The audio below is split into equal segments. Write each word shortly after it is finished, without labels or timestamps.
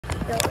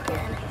go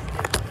again.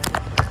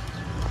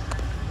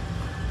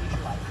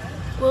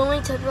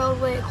 Wilmington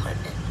roadway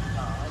equipment.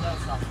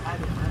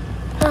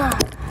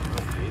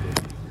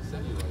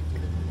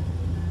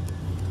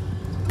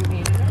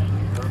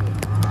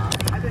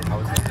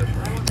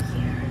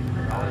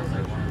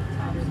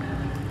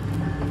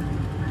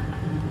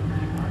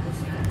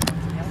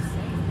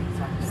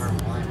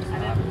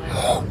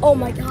 Oh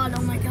my god,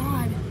 oh my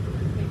god.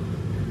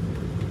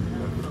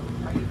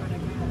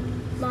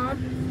 Mom?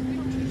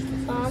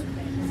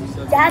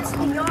 That's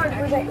the yard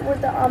where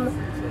the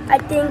I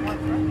think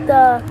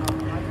the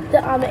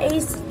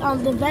ace,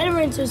 the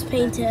veterans was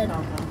painted.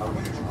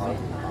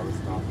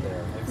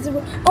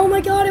 Oh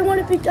my god, I want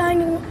to be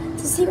dying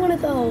to see one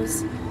of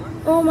those.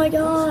 Oh my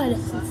god.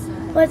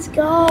 Let's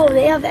go.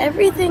 They have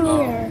everything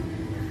here.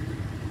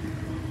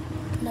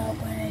 No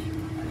way.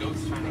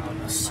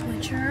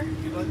 Switcher.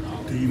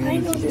 I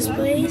know this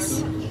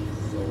place.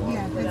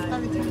 Yeah, that's by the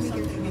time we get to the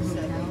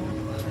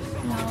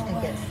hotel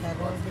and get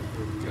settled, we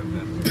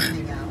just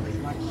hang out, like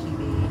watch TV.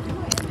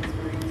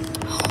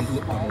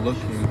 I'm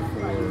looking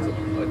for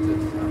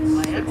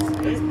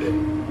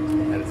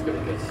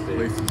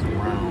places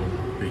around,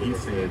 but he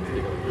said he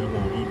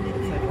won't eat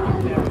anything.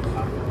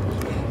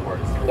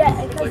 Yeah,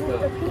 because of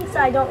the pizza,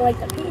 I don't like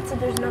the pizza.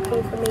 There's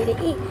nothing for me to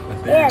eat.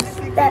 And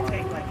that,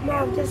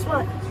 Mom, guess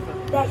what?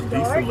 That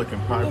yard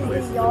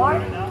is the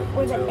yard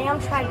where the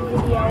Amtrak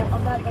video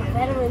about the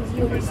Veterans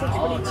Unit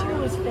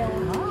 622 was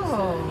filmed.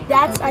 Oh.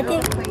 That's, I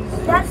think,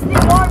 that's the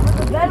yard where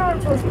the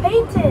Veterans was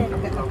painted.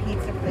 The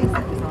pizza place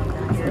that was on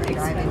down here,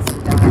 drive-in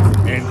stuff.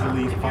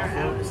 Angelique's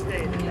pop-ups?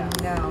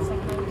 No,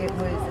 it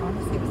was,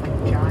 honestly, it was like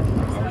Johnny's.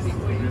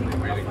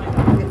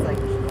 It's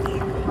like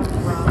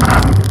rum.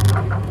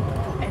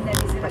 And then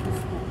it's like,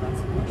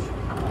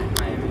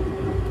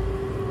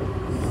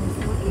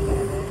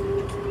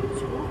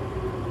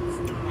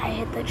 I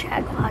hit the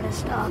check a lot of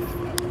stuff.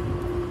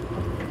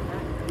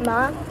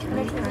 Mom?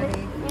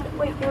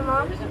 Wait, your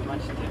mom?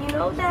 You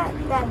know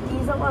that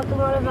diesel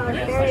locomotive I was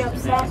very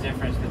upset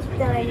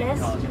that I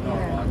missed?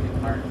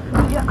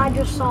 I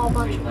just saw a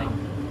bunch of them.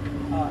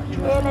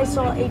 And I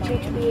saw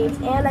hhp-8's,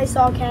 and I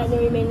saw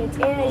catenary maintenance,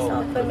 and I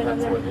saw equipment of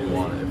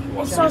everything. I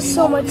saw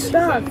so much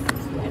stuff.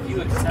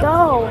 Let's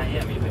go.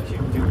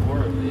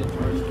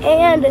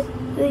 And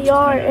the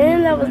yard,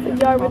 and that was the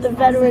yard where the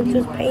Veterans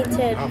was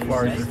painted. How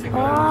far is it? If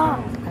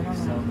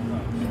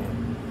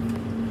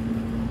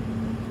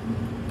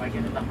I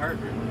get into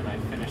Harvard and then I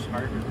finish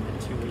Harvard with a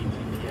 2-week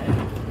GPA,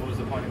 what was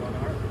the point of going to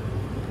Harvard?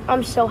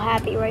 I'm so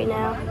happy right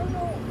now.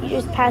 You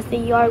just passed the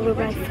yard where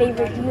my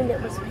favorite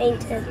unit was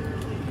painted.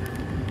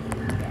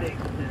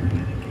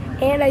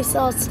 And I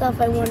saw stuff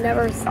I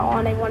never saw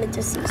and I wanted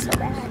to see so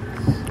bad.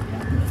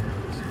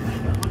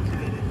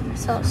 I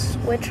saw a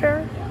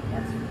switcher.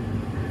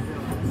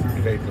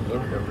 They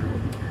delivered everywhere.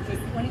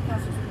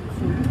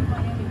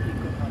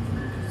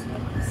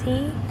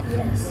 See?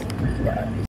 Yes.